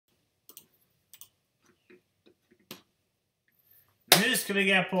Nu ska vi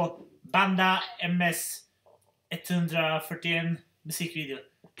gå på Banda MS 141 musikvideo.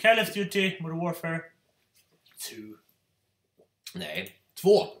 Call of Duty, Modern Warfare 2. Nej,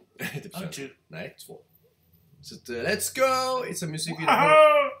 2. Two. Nej, 2. Så let's go! It's a music video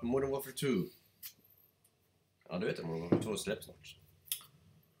for Modern Warfare 2. Ja, du vet att Modern Warfare 2 släpps snart.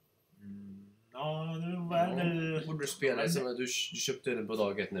 Ja, nu var det... Borde du spela som att du köpte den på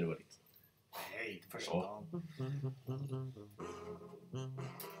dag 1 när du var lite. Nej, inte första dagen.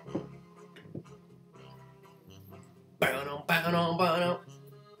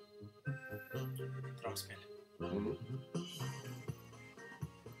 Dragspel. Trumpet.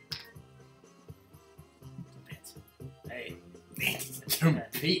 Nej.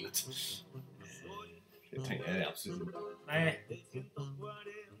 Trumpet! Det tänker jag absolut inte. Nej.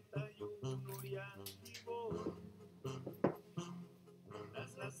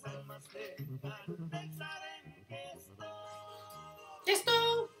 Esto.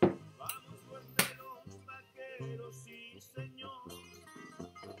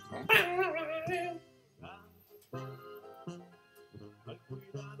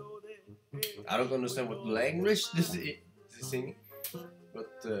 I don't understand what language this is singing,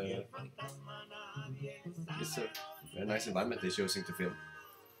 but it's a very nice environment they're choosing to film.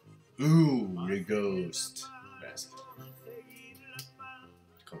 Ooh, the ghost mask.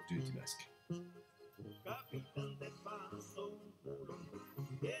 Call of Duty mask.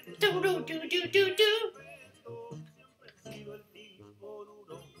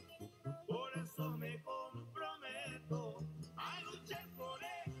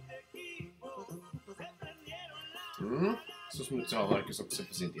 Så smutsig har Marcus också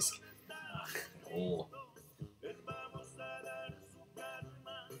på sin disk. Åh.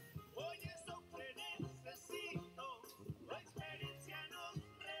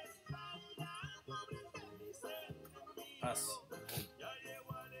 Pass.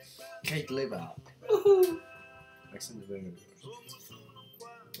 Can't live out. Accent very.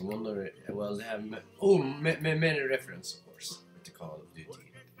 I wonder. Well, they have many reference, of course, to Call of Duty.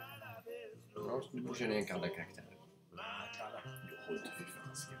 Du borde känna en kalla karaktär.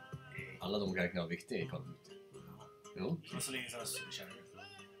 Alla de karaktärerna är viktiga i Call of Duty. Jo. Men så länge så känner du.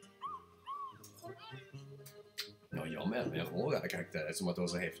 Ja, jag med. Men jag ihåg alla karaktärer som att det var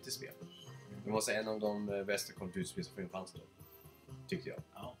så häftigt spel. Det var så en av de bästa Call of Duty-spel som fanns då. Tyckte jag.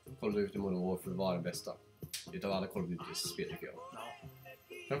 Ja. Call of Duty Modern Warfare var den bästa. Utav alla Call of Duty-spel tycker jag. Ja.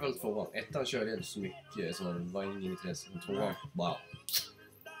 Framförallt 2. Ettan körde jag inte så mycket så det var ingen intresse. 2 bara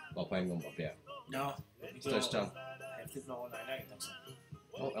på en gång bara blev. Ja. Största. Häftigt med online-läget också.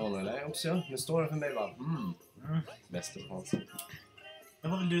 Ja, online också ja. Men storyn för mig var bästa på hans. Det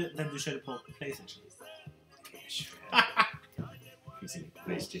var väl den du körde på PlayStation? Finns ingen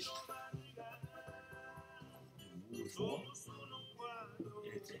PlayStation.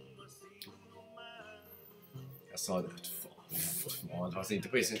 Jag sa det. Fan, det var inte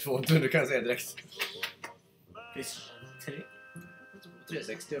PlayStation 2. Du kan säga direkt. PlayStation 3?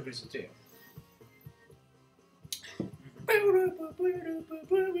 360 och PlayStation 3.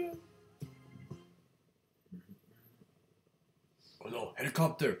 Oh no,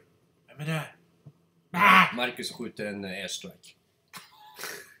 helikopter! Vem är det? Marcus skjuter en airstrike.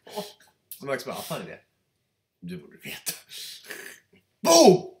 Så Marcus bara, vad fan är det? Du borde veta.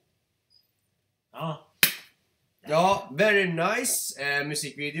 Boom! Ja. Ja, very nice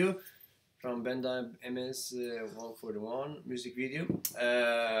musikvideo. Från Banda MS 141 musikvideo.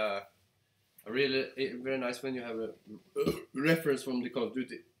 Really very nice when you have a reference from the Call of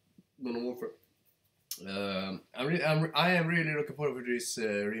Duty Modern Warfare. I am really looking forward to this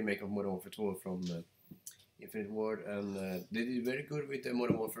remake of Modern Warfare 2 from Infinite Ward, and they did very good with the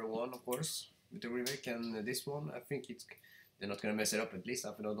Modern Warfare 1, of course, with the remake, and this one I think they're not gonna mess it up, at least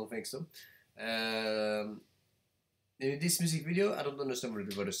I don't think so. In this music video, I don't understand what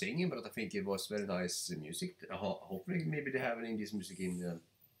they're singing, but I think it was very nice music. Hopefully, maybe they have any this music in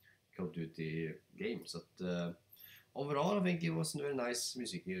Call of Duty games. But overall, I think it was a very nice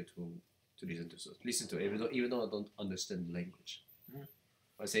music video to listen to, even though I don't understand the language.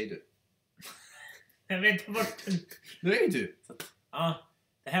 Vad säger du? Jag vet inte bort den. Nu är du. Ja,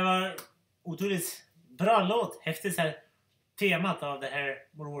 det här var otroligt bra låt. Häftigt så här temat av det här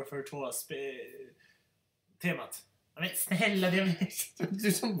Modern Warfare 2 temat. Men snälla, det är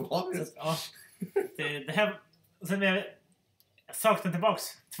du som bra. Ja, det här. Och sen jag saknar tillbaks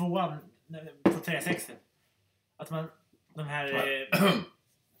 2an på 360. Att man de här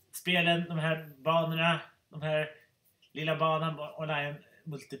spelen, de här banorna, de här lilla banan online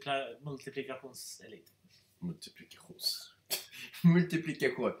multiplikationselit.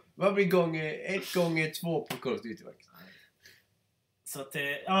 Multiplikation. Vad blir gånger 1 gånger 2 på Call of Duty? Så att,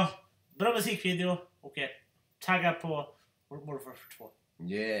 ja, bra musikvideo och jag taggar på Modern Warfare 2.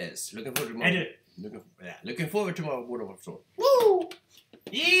 Yes, looking forward to Är du? looking forward to Modern Warfare 2. Woo!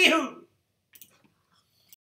 Yehoo!